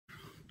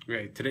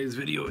Okay, today's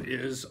video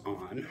is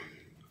on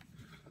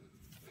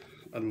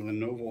a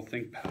Lenovo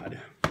ThinkPad,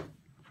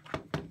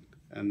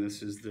 and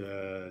this is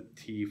the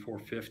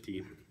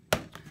T450.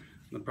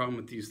 The problem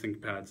with these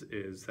ThinkPads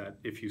is that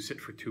if you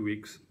sit for 2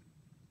 weeks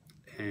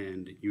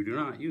and you do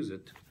not use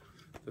it,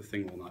 the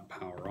thing will not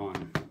power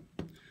on.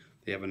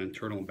 They have an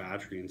internal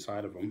battery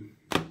inside of them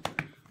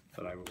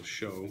that I will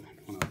show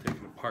when I take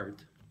it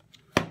apart.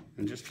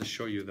 And just to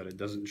show you that it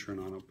doesn't turn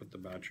on, I'll put the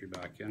battery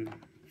back in.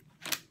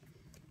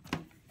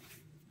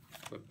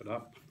 Flip it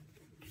up,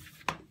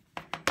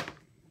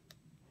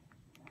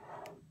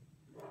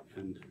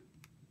 and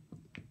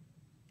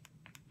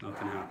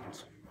nothing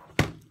happens.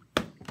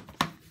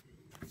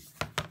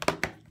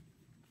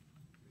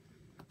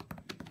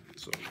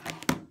 So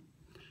take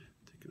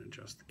and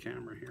adjust the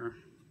camera here.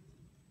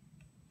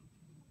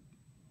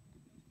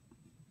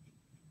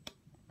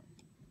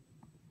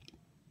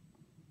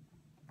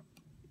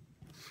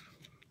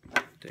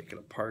 Take it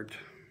apart.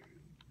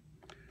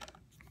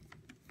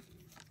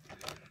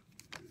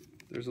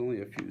 There's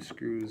only a few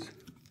screws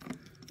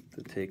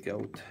to take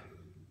out.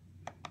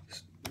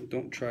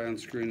 Don't try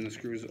unscrewing the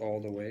screws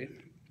all the way,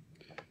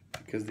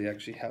 because they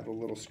actually have a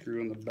little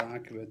screw in the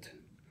back of it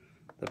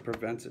that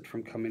prevents it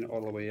from coming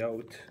all the way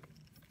out.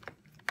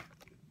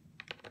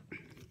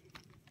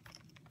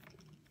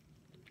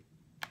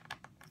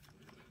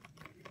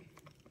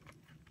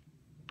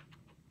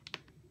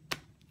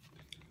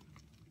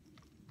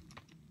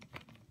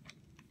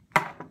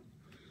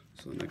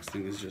 So the next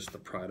thing is just to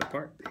pry it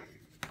apart.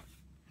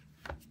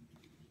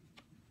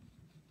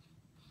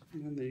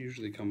 And they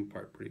usually come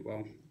apart pretty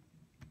well.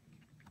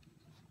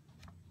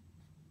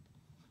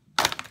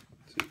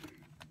 See,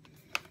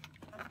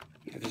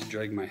 I just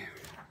drag my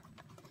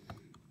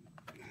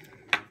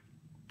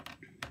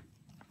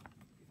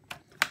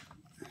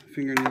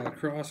fingernail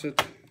across it,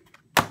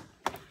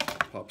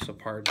 pops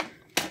apart,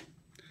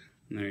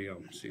 and there you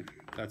go. See,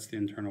 that's the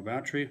internal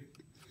battery,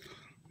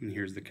 and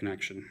here's the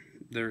connection.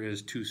 There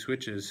is 2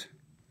 switches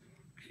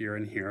here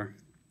and here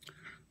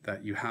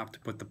that you have to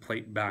put the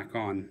plate back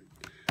on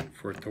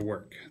for it to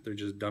work. They're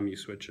just dummy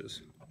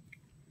switches.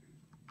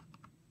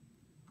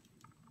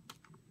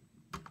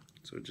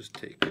 So just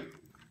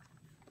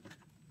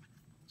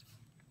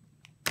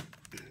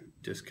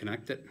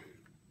disconnect it,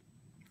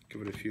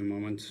 give it a few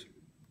moments.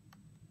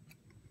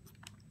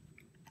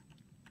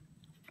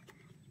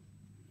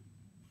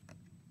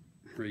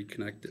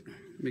 Reconnect it.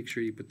 Make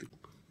sure you put the...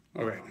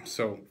 Okay,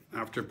 so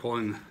after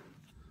pulling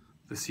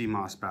the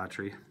CMOS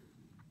battery,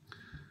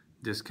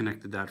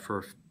 disconnected that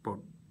for about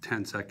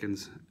 10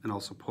 seconds and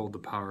also pulled the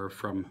power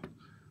from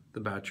the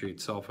battery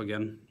itself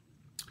again.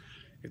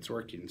 It's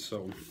working,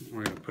 so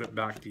we're going to put it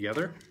back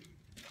together.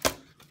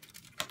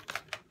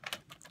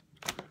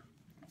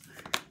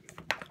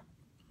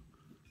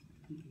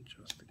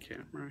 Adjust the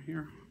camera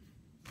here.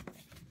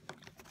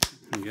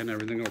 Again,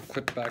 everything will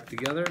clip back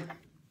together.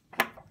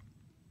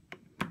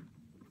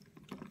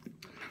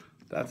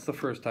 That's the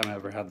first time I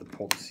ever had to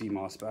pull the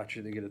CMOS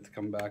battery to get it to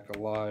come back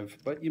alive,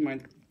 but you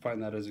might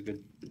find that as a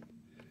good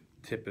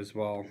tip as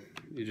well.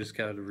 You just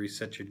got to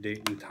reset your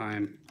date and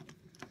time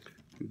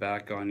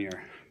back on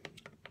your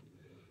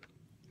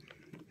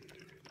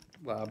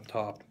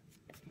laptop.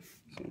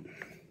 So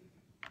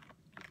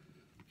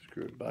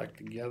screw it back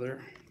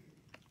together.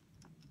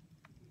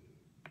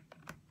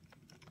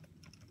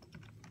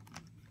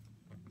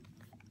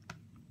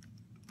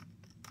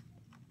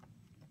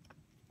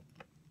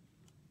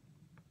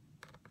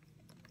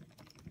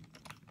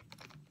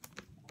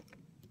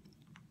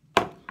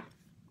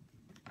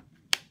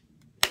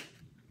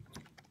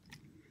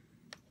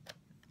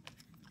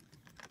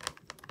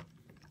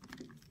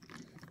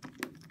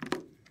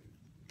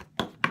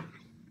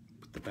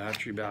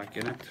 Battery back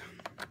in it.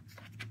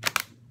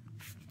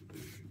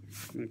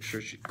 Make sure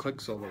she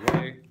clicks all the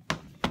way.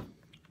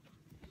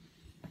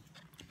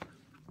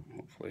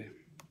 Hopefully.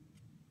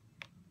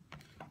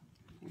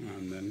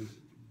 And then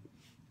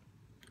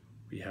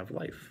we have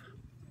life.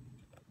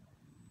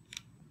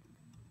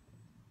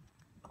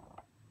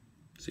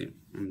 See,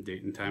 and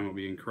date and time will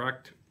be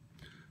incorrect.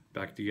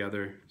 Back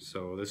together.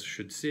 So this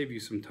should save you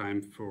some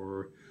time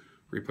for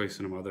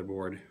replacing a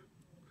motherboard.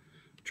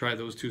 Try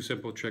those 2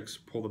 simple tricks.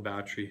 Pull the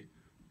battery,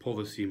 pull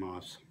the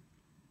CMOS,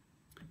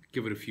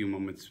 give it a few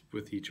moments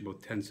with each,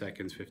 about 10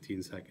 seconds,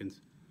 15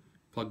 seconds.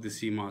 Plug the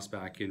CMOS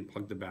back in,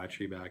 plug the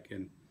battery back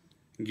in,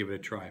 and give it a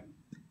try.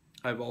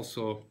 I've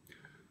also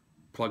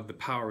plugged the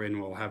power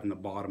in while having the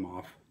bottom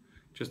off,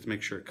 just to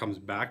make sure it comes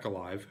back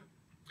alive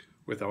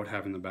without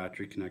having the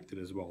battery connected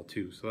as well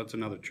too. So that's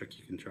another trick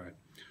you can try.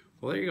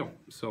 Well, there you go.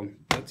 So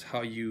that's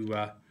how you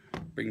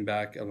bring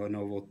back a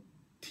Lenovo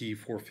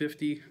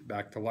T450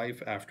 back to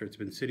life after it's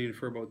been sitting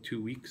for about 2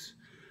 weeks.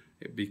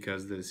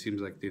 Because it seems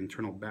like the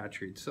internal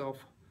battery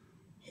itself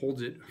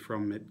holds it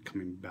from it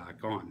coming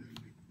back on.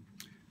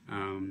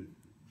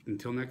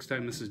 Until next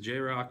time, this is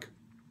J-Rock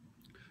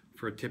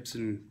for tips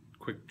and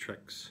quick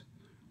tricks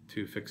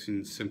to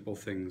fixing simple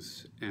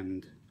things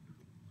and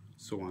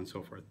so on and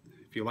so forth.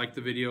 If you like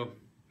the video,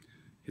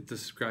 hit the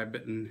subscribe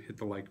button, hit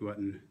the like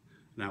button,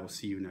 and I will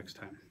see you next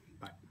time.